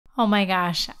Oh my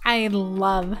gosh, I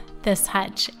love this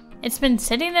hutch. It's been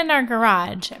sitting in our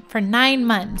garage for 9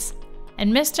 months,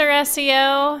 and Mr.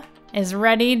 SEO is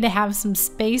ready to have some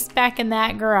space back in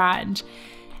that garage.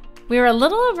 We were a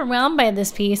little overwhelmed by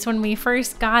this piece when we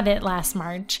first got it last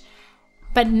March,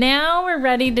 but now we're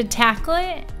ready to tackle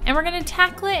it, and we're going to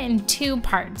tackle it in 2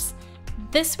 parts.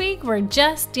 This week, we're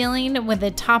just dealing with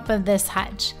the top of this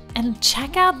hutch. And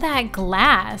check out that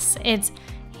glass. It's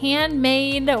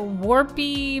handmade,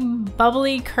 warpy,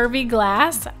 bubbly, curvy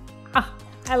glass. Oh,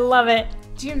 I love it.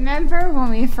 Do you remember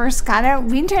when we first got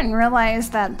it? We didn't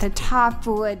realize that the top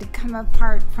would come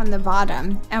apart from the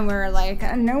bottom. And we were like,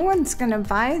 no one's gonna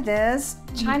buy this.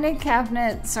 China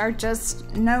cabinets are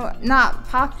just not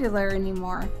popular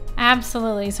anymore.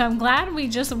 Absolutely. So I'm glad we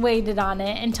just waited on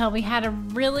it until we had a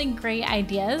really great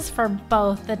ideas for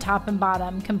both the top and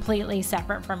bottom completely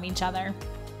separate from each other.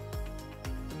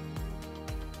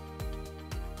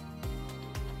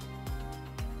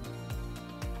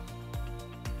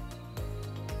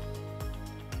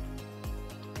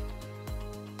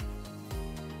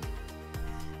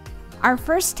 Our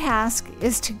first task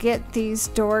is to get these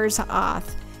doors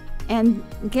off and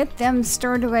get them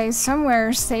stored away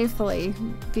somewhere safely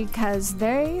because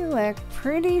they look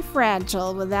pretty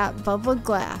fragile with that bubbled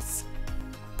glass.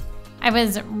 I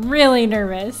was really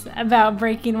nervous about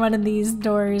breaking one of these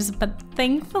doors, but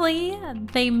thankfully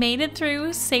they made it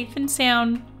through safe and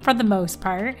sound for the most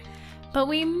part. But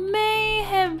we may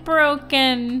have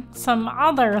broken some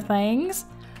other things,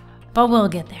 but we'll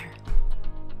get there.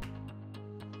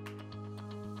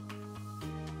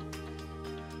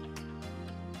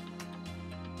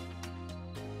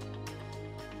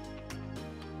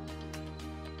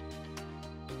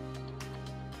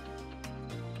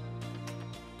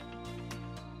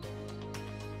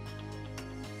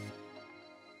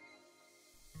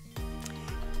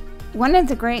 One of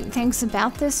the great things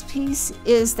about this piece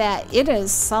is that it is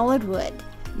solid wood.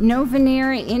 No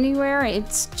veneer anywhere,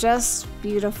 it's just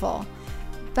beautiful.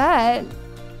 But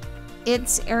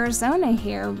it's Arizona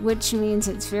here, which means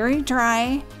it's very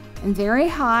dry and very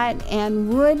hot, and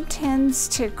wood tends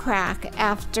to crack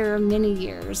after many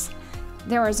years.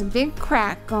 There was a big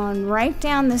crack going right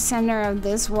down the center of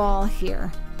this wall here.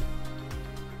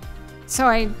 So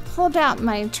I pulled out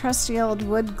my trusty old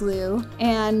wood glue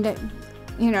and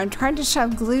tried to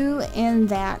shove glue in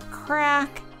that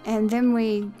crack, and then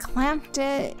we clamped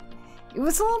it. It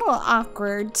was a little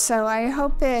awkward, so I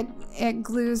hope it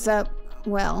glues up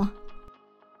well.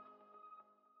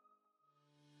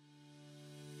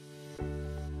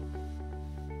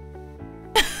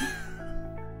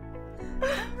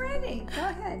 I'm ready. Go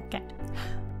ahead. Okay.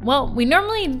 Well, we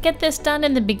normally get this done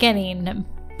in the beginning,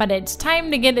 but it's time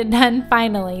to get it done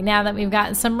finally now that we've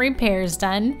got some repairs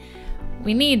done.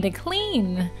 We need to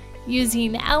clean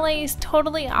using LA's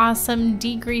totally awesome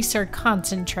degreaser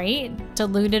concentrate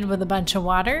diluted with a bunch of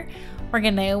water. We're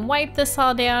gonna wipe this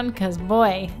all down because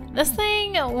boy, this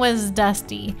thing was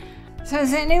dusty. So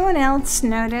has anyone else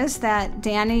noticed that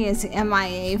Dani is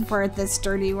MIA for this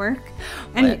dirty work?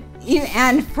 And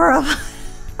for a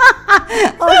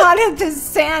lot of the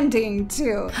sanding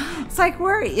too. It's like,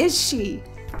 where is she?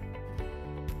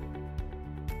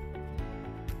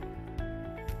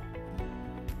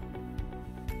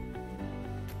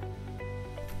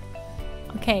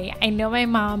 Okay, I know my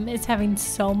mom is having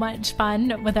so much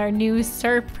fun with our new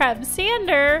Surf Prep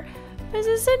sander, but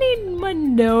does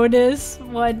anyone notice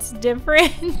what's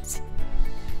different?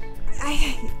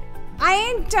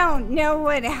 I don't know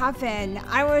what happened.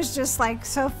 I was just like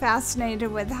so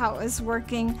fascinated with how it was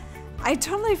working. I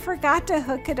totally forgot to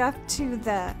hook it up to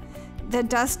the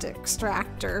dust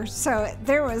extractor, so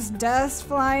there was dust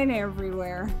flying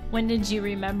everywhere. When did you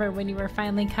remember when you were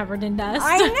finally covered in dust?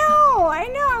 I know.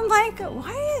 I'm like,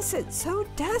 why is it so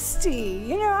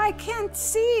dusty? I can't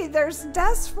see. There's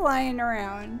dust flying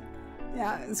around.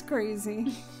 Yeah, it's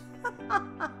crazy.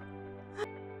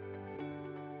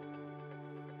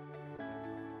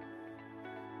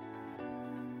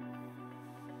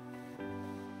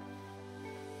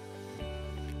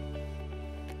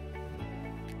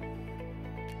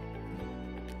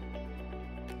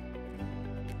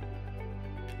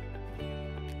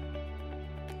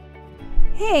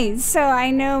 Hey, so I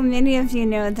know many of you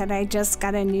know that I just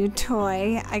got a new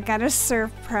toy. I got a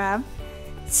Surf Prep.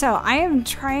 So I am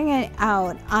trying it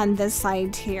out on this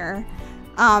side here.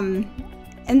 And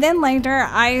then later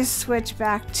I switch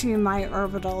back to my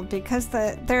orbital because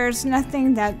there's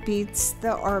nothing that beats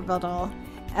the orbital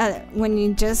when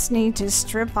you just need to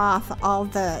strip off all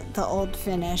the old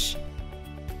finish.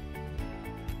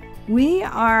 We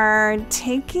are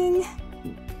taking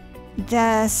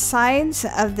the sides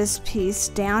of this piece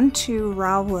down to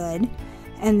raw wood,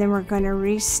 and then we're going to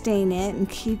restain it and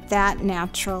keep that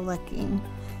natural looking.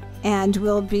 And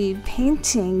we'll be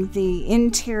painting the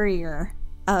interior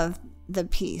of the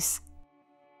piece.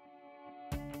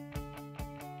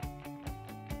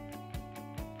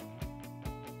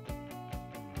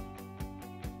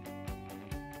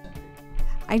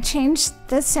 I changed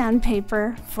the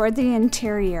sandpaper for the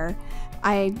interior.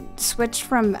 I switched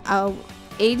from a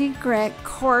 80 grit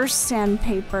coarse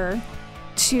sandpaper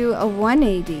to a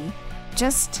 180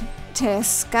 just to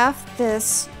scuff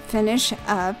this finish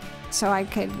up so I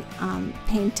could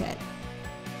paint it.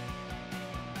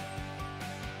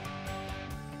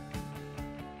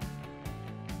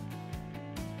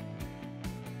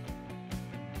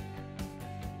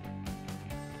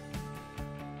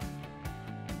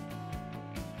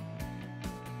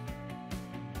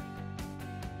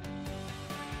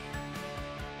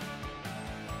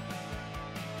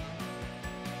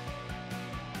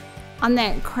 On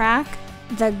that crack,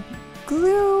 the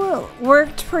glue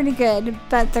worked pretty good,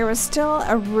 but there was still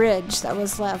a ridge that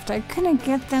was left. I couldn't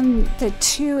get the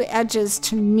two edges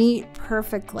to meet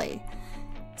perfectly.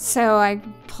 So I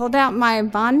pulled out my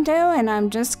Bondo, and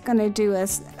I'm just going to do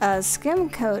a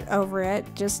skim coat over it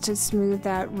just to smooth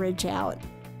that ridge out.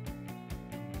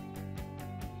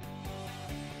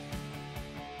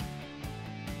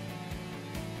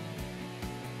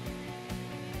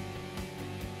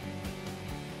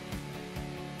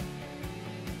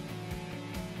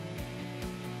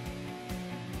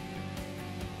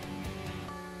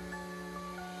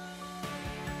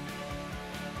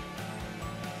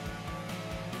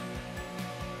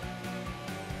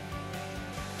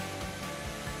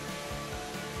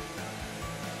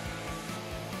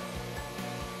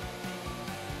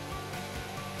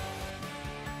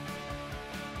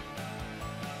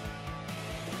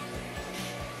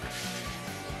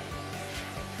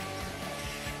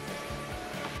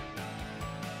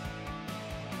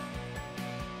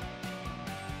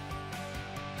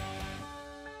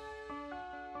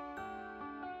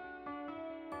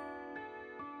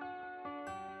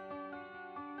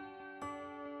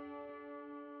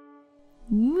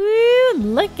 Woo!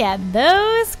 Look at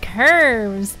those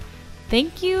curves!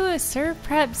 Thank you, Sir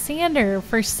Prep Sander,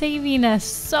 for saving us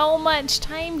so much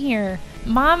time here.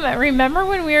 Mom, remember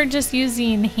when we were just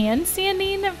using hand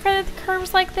sanding for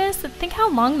curves like this? Think how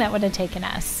long that would have taken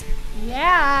us.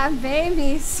 Yeah,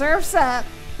 baby, surf's up.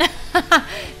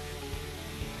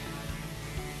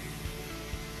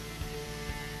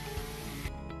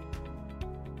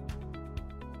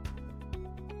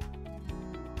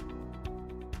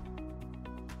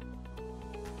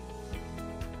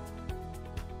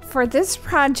 For this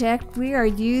project, we are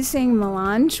using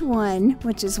Melange 1,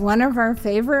 which is one of our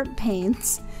favorite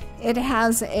paints. It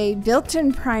has a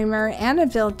built-in primer and a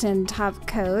built-in top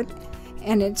coat,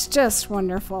 and it's just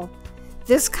wonderful.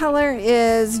 This color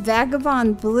is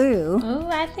Vagabond Blue. Ooh,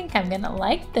 I think I'm gonna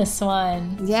like this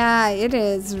one. Yeah, it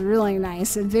is really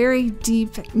nice. A very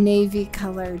deep navy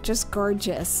color, just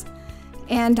gorgeous.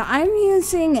 And I'm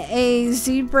using a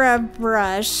zebra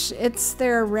brush. It's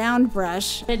their round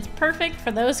brush. It's perfect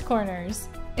for those corners.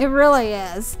 It really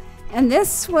is. And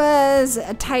this was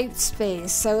a tight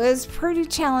space, so it was pretty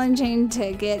challenging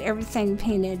to get everything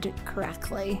painted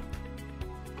correctly.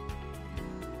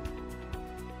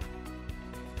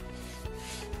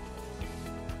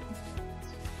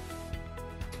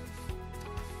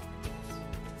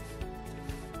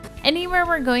 Anywhere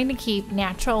we're going to keep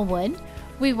natural wood,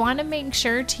 we want to make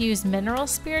sure to use mineral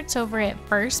spirits over it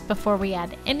first before we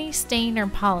add any stain or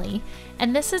poly,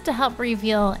 and this is to help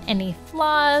reveal any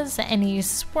flaws, any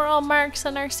swirl marks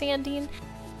in our sanding.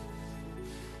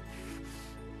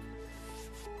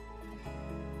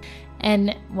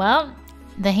 And well,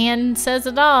 the hand says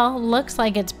it all. Looks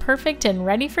like it's perfect and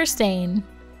ready for stain.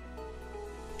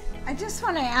 I just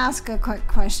want to ask a quick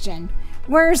question.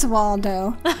 Where's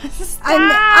Waldo?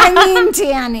 I mean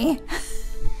Dani.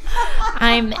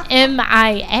 I'm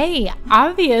MIA,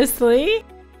 obviously.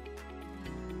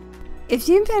 If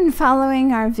you've been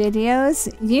following our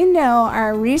videos, you know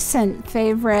our recent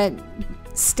favorite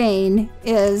stain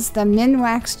is the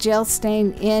Minwax gel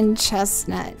stain in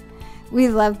chestnut. We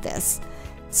love this.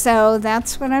 So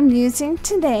that's what I'm using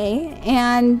today,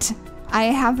 and I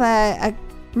have a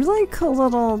really cool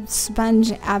little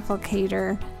sponge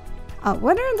applicator.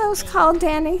 What are those called,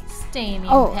 Dani? Staining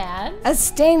pad. A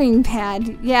staining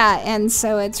pad, yeah, and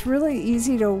so it's really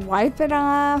easy to wipe it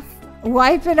off,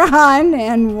 wipe it on,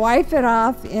 and wipe it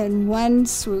off in one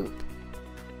swoop.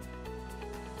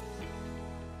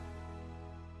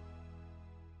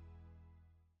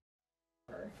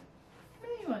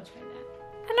 Really want to try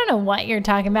that. I don't know what you're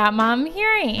talking about, Mom. Here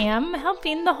I am,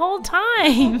 helping the whole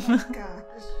time. Oh my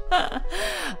gosh.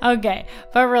 Okay,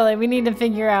 but really, we need to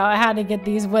figure out how to get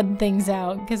these wood things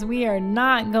out because we are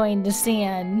not going to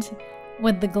sand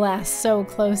with the glass so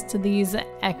close to these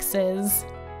X's.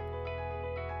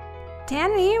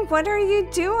 Dani, what are you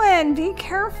doing? Be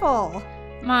careful.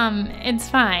 Mom, it's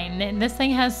fine. This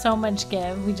thing has so much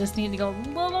give. We just need to go a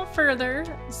little further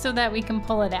so that we can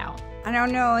pull it out. I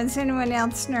don't know. Is anyone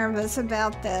else nervous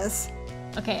about this?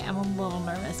 Okay, I'm a little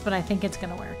nervous, but I think it's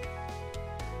gonna work.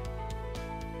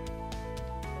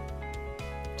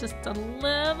 Just a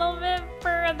little bit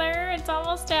further. It's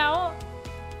almost out.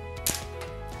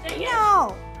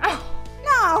 No! Oh.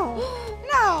 No!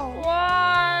 No!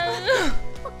 One.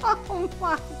 Oh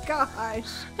my gosh.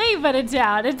 Hey, but it's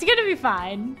out. It's gonna be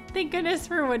fine. Thank goodness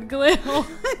for wood glue.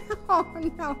 Oh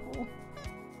no.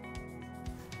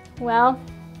 Well,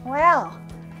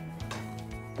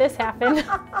 this happened.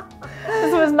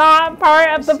 This was not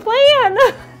part of the plan.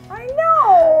 I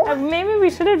know. Maybe we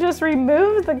should have just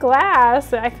removed the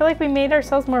glass. I feel like we made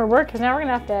ourselves more work because now we're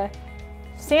gonna have to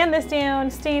sand this down,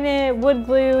 stain it, wood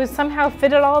glue, somehow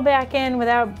fit it all back in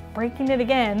without breaking it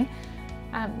again.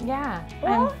 Yeah.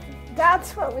 Well,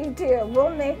 that's what we do. We'll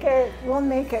make it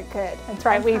good. That's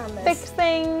right. I We promise. fix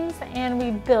things and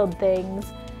we build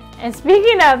things. And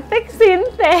speaking of fixing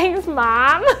things,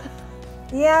 Mom.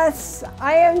 Yes,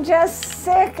 I am just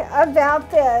sick about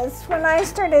this. When I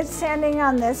started sanding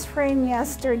on this frame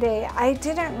yesterday, I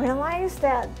didn't realize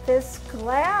that this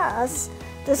glass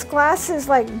is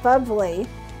like bubbly,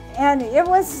 and it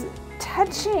was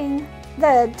touching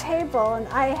the table, and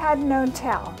I had no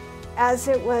towel. As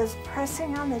it was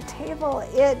pressing on the table,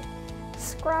 it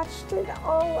scratched it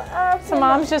all up. So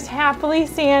Mom's just happily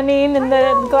sanding and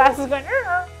the glass is going.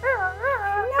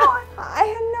 No, I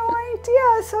had no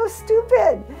idea. So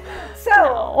stupid.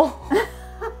 So,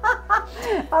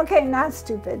 No. okay, not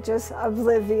stupid, just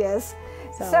oblivious.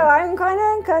 So I'm going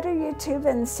to go to YouTube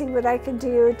and see what I can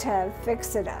do to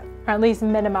fix it up. Or at least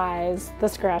minimize the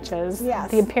scratches, Yes.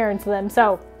 the appearance of them.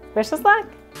 So, wish us luck.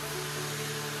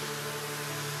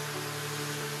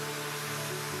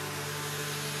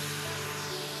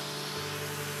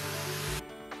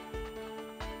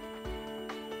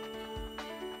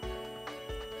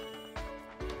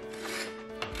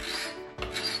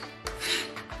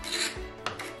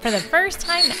 For the first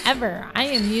time ever, I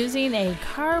am using a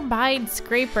carbide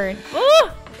scraper. Ooh,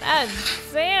 that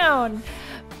sound!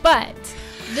 But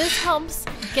this helps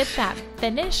get that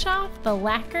finish off the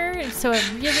lacquer, so it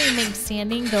really makes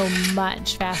sanding go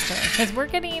much faster. Because we're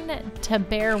getting to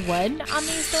bare wood on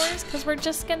these doors, because we're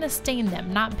just gonna stain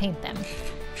them, not paint them.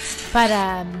 But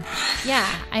yeah,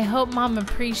 I hope Mom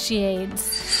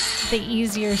appreciates the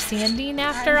easier sanding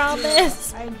after all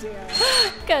this. I do.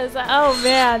 Because, oh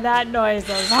man, that noise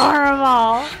was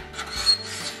horrible.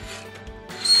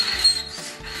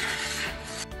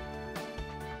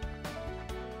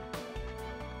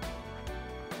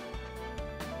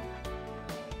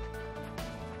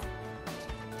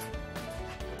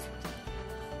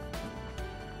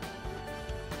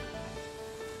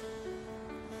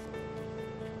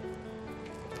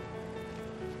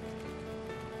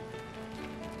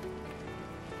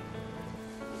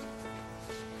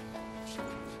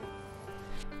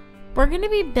 We're going to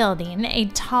be building a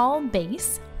tall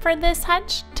base for this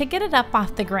hutch to get it up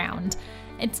off the ground.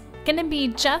 It's going to be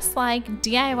just like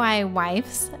DIY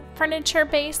Wife's furniture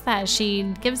base that she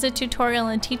gives a tutorial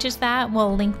and teaches that.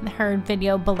 We'll link her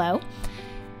video below.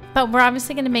 But we're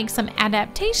obviously going to make some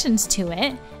adaptations to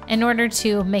it in order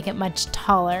to make it much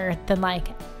taller than like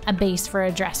a base for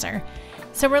a dresser.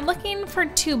 So we're looking for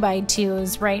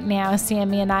 2x2s right now,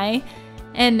 Sammy and I.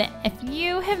 And if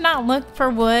you have not looked for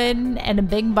wood at a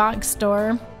big box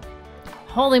store,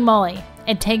 holy moly,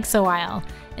 it takes a while,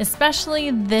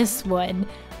 especially this wood.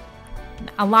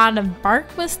 A lot of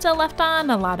bark was still left on,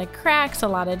 a lot of cracks, a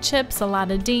lot of chips, a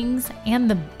lot of dings, and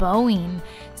the bowing.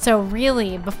 So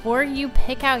really, before you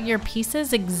pick out your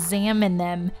pieces, examine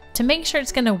them to make sure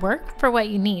it's gonna work for what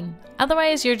you need.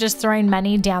 Otherwise, you're just throwing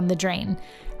money down the drain.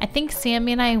 I think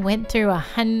Sammy and I went through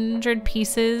 100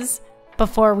 pieces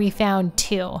before we found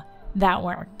 2 that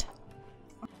worked.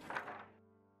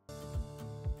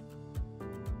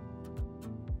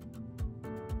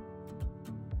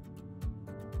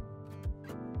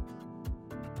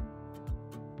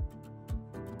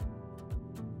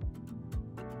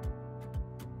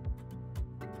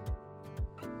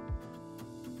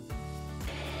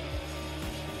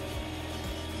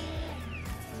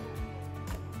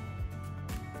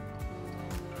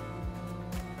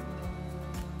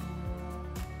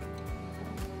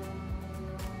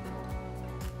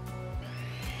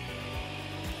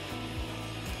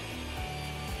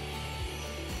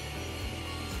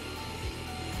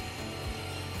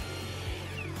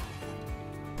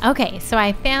 Okay, so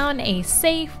I found a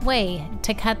safe way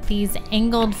to cut these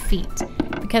angled feet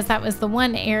because that was the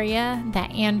one area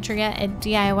that Andrea at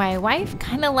DIY Wife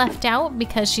kind of left out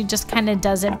because she just kind of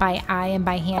does it by eye and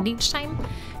by hand each time.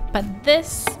 But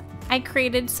this I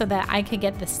created so that I could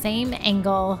get the same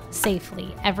angle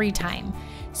safely every time.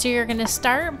 So you're gonna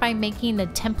start by making a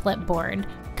template board,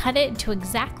 cut it to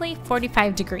exactly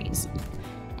 45 degrees.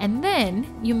 And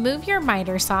then you move your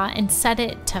miter saw and set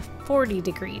it to 40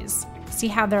 degrees. See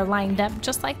how they're lined up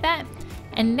just like that?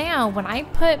 And now when I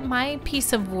put my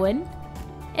piece of wood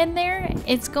in there,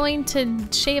 it's going to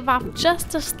shave off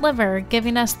just a sliver,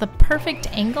 giving us the perfect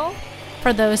angle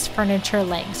for those furniture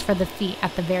legs for the feet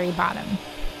at the very bottom.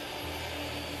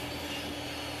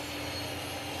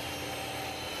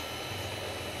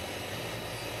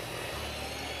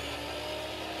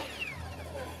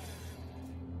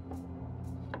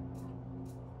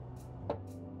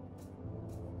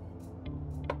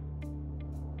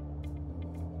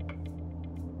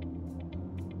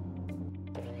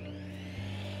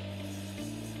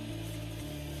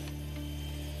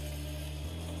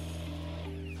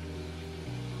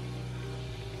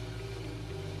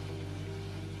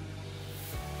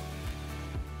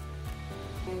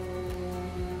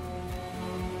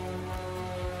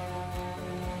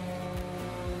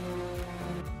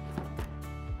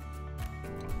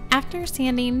 After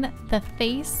sanding the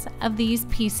face of these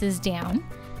pieces down,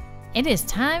 it is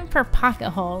time for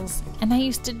pocket holes. And I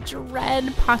used to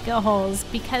dread pocket holes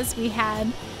because we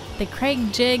had the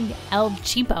Craig Jig El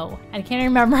Cheapo. I can't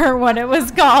remember what it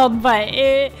was called, but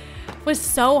it was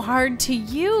so hard to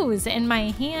use and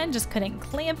my hand just couldn't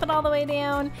clamp it all the way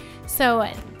down. So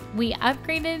we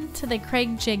upgraded to the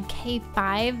Craig Jig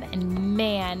K5 and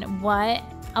man, what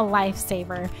a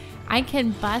lifesaver. I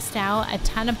can bust out a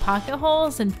ton of pocket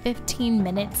holes in 15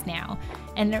 minutes now.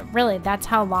 And really, that's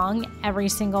how long every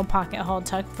single pocket hole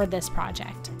took for this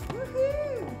project. Woohoo!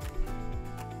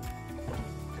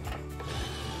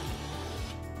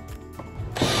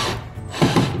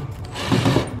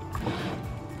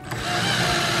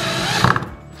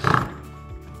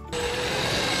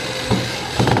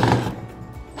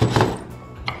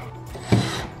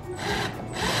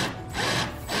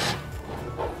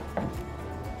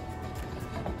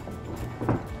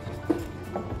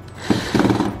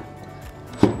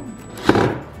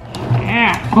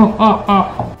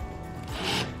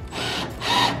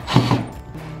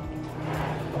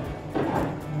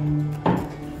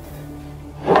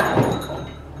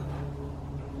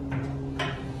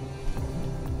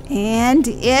 And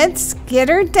it's Get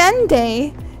Her Done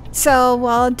Day. So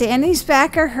while Dani's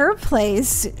back at her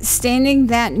place staining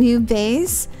that new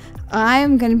base,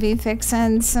 I'm going to be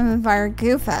fixing some of our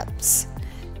goof ups.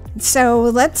 So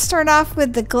let's start off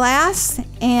with the glass,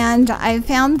 and I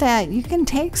found that you can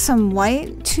take some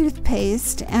white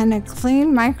toothpaste and a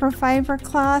clean microfiber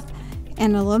cloth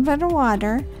and a little bit of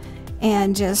water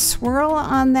and just swirl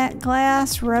on that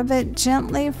glass, rub it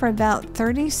gently for about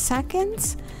 30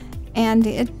 seconds, and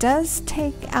it does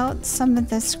take out some of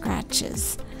the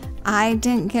scratches. I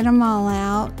didn't get them all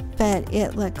out, but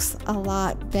it looks a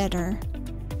lot better.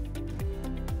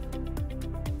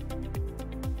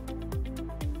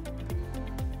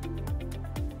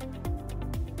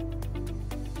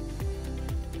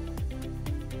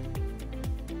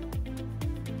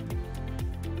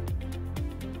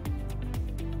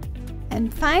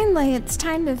 And finally, it's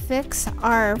time to fix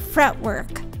our fretwork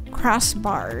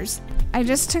crossbars. I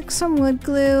just took some wood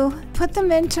glue, put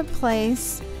them into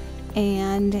place,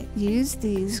 and used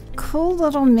these cool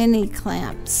little mini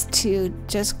clamps to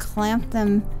just clamp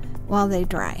them while they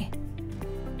dry.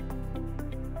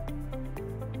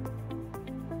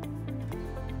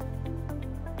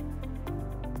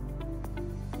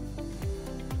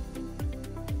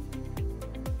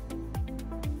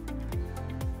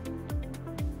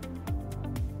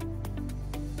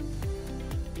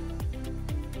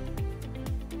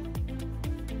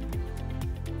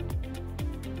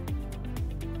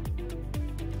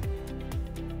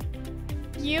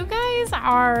 You guys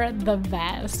are the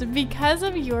best. Because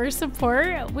of your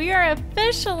support, we are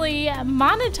officially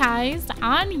monetized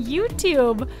on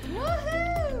YouTube.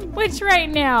 Woohoo! Which right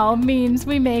now means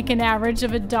we make an average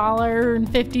of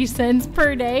 $1.50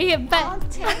 per day. But I'll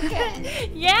take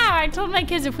it. yeah, I told my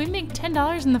kids if we make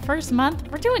 $10 in the first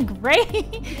month, we're doing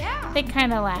great. Yeah. They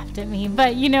kind of laughed at me,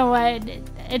 but you know what?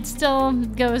 It still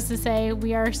goes to say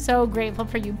we are so grateful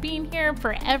for you being here,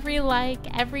 for every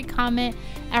like, every comment,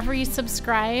 every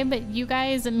subscribe. You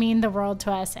guys mean the world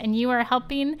to us, and you are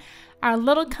helping our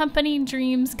little company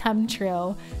dreams come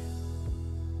true.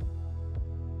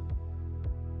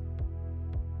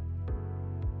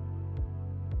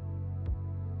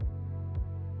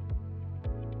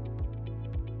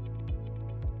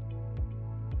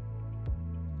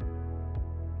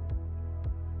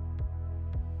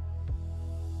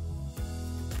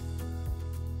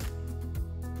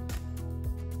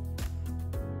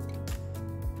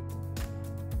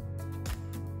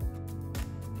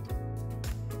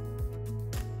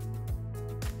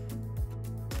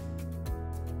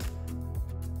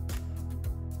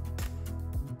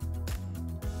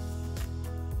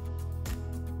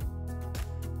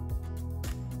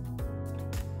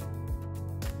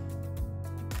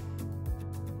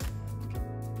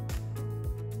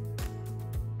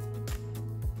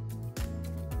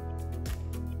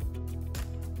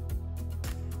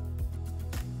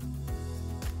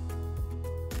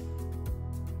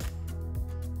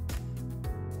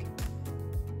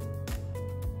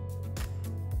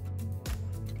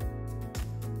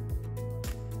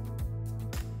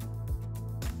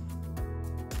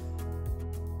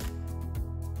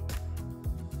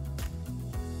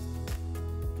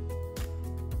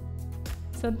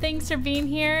 So thanks for being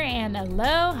here and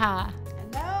aloha.